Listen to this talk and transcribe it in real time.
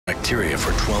bacteria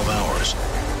for 12 hours.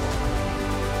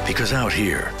 Because out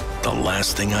here, the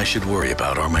last thing I should worry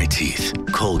about are my teeth.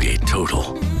 Colgate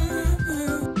Total.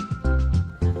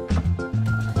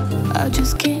 I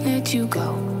just can't let you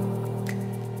go.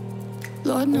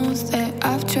 Lord knows that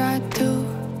I've tried to.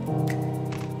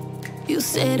 You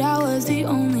said I was the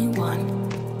only one.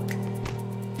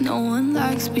 No one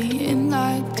likes being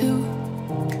lied to.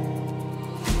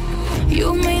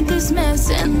 You made this mess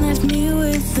and left me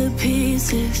with the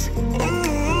pieces.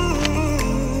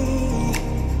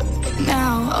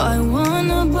 Now I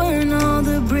wanna burn all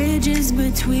the bridges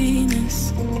between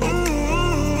us.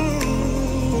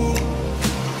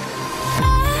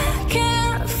 I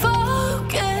can't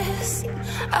focus,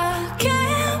 I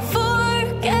can't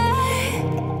forget.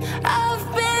 I've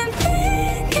been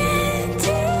thinking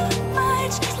too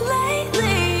much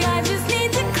lately. I just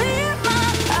need to clear my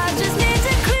head. I just need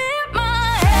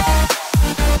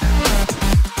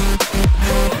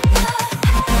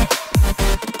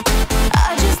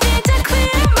to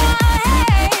clear my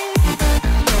head.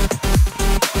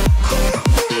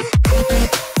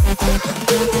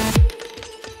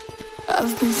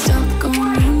 I've been stuck on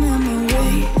your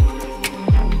memory,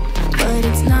 but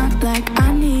it's not like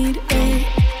I need it.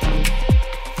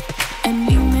 And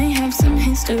we may have some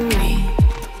history,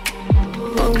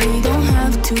 but we don't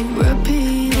have to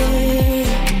repeat it.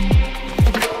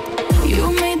 You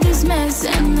made this mess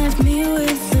and left me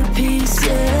with the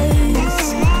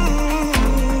pieces.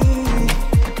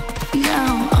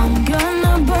 Now I'm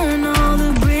gonna burn all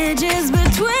the bridges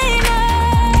between us.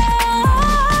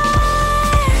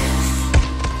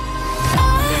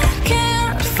 I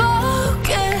can't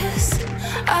focus,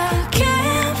 I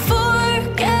can't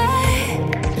forget.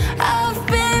 I've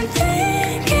been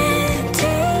thinking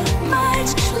too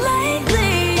much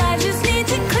lately. I just need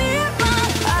to clear my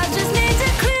head. I just need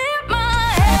to clear my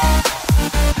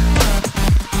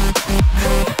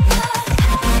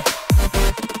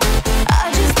head.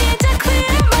 I just need to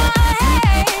clear my head.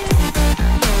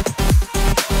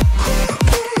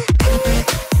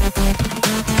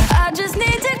 I just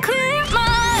need to clear my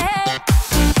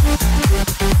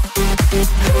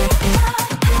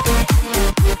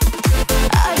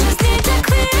head.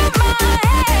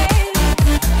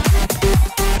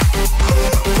 I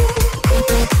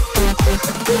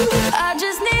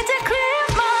just need to clear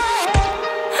my head.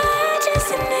 I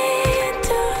just need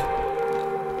to. I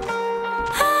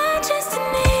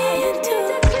just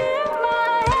need to clear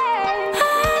my head.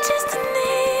 I just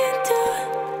need to.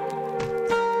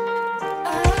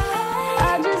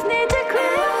 I just need to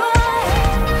clear my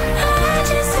head. I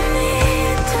just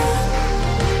need to.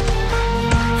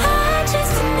 I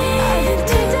just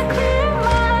need to clear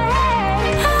my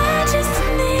head. I just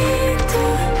need to.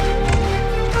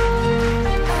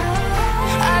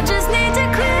 I just need to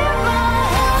clear my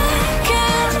head. I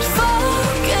can't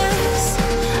focus,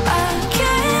 I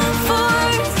can't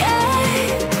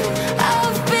forget.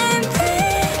 I've been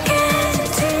thinking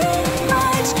too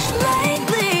much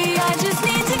lately. I just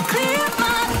need to clear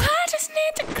my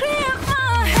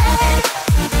head.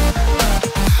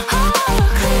 Oh,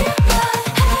 clear my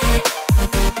head.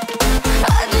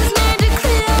 I just need to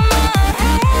clear my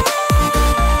head.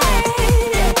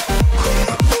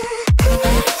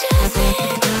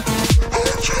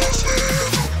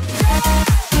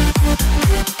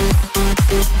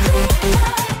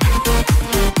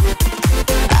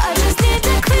 I just need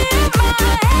to clear my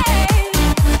head.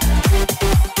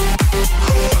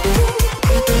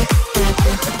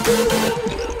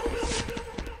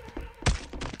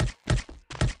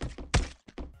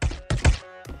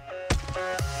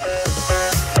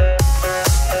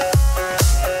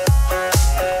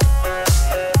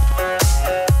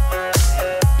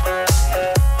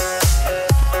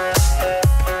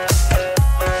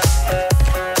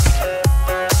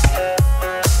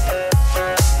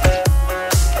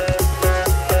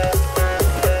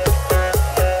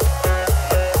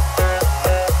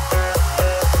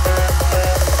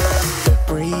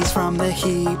 Breeze from the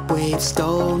heat wave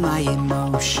stole my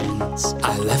emotions.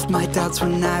 I left my doubts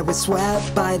when I was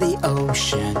swept by the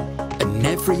ocean, and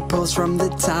every pulse from the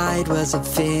tide was a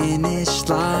finish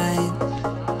line.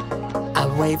 A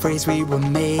wave race we were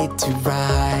made to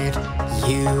ride.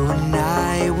 You and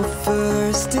I were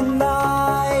first in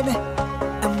line,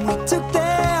 and we took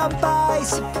them by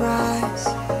surprise.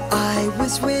 I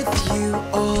was with you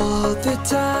all the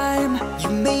time. You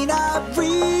may not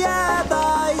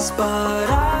realize, but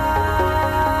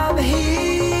I'm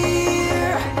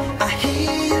here. I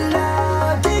hear you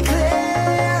loud and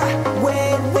clear.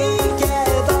 When we get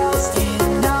lost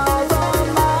in our own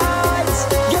minds,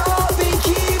 you'll be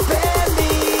keeping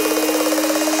me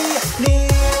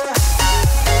near.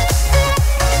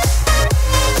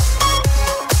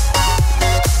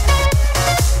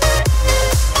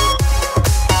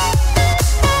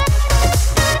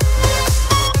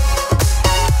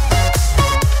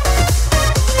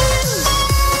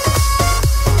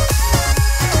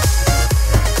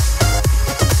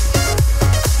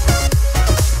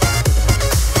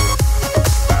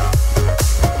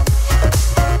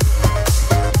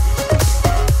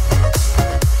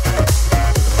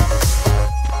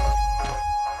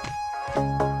 I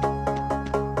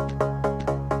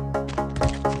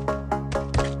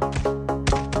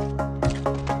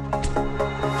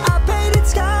painted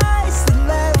skies that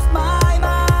left my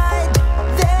mind.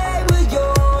 They were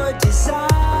your design.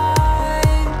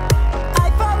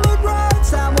 I followed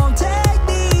roads that won't take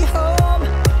me home,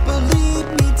 but lead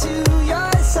me to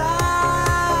your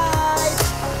side.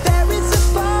 There is a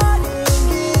burning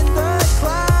in the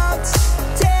clouds.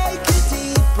 Take a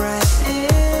deep breath in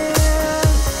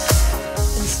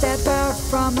and step out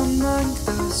from among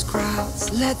those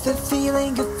crowds. Let the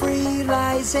feeling of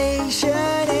realization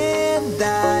in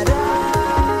that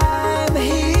I'm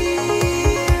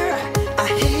here. I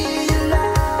hear you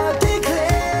loud and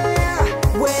clear.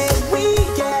 When we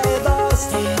get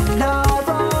lost in our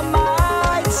own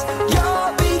minds,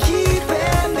 you'll be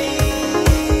keeping me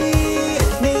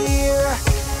near.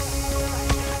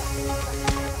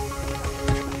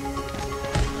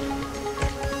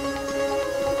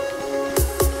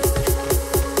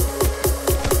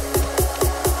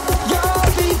 You'll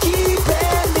be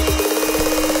keeping me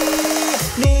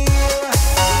near.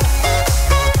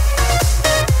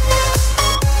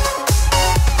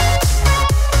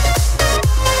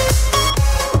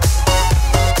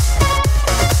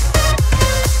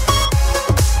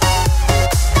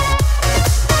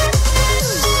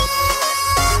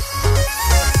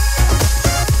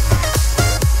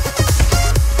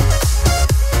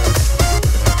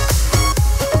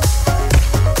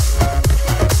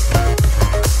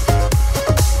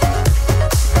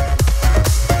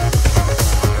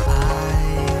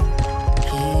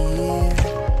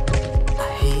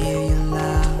 I hear you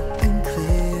loud and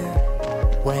clear.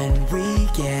 When we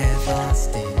get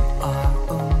lost in our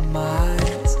own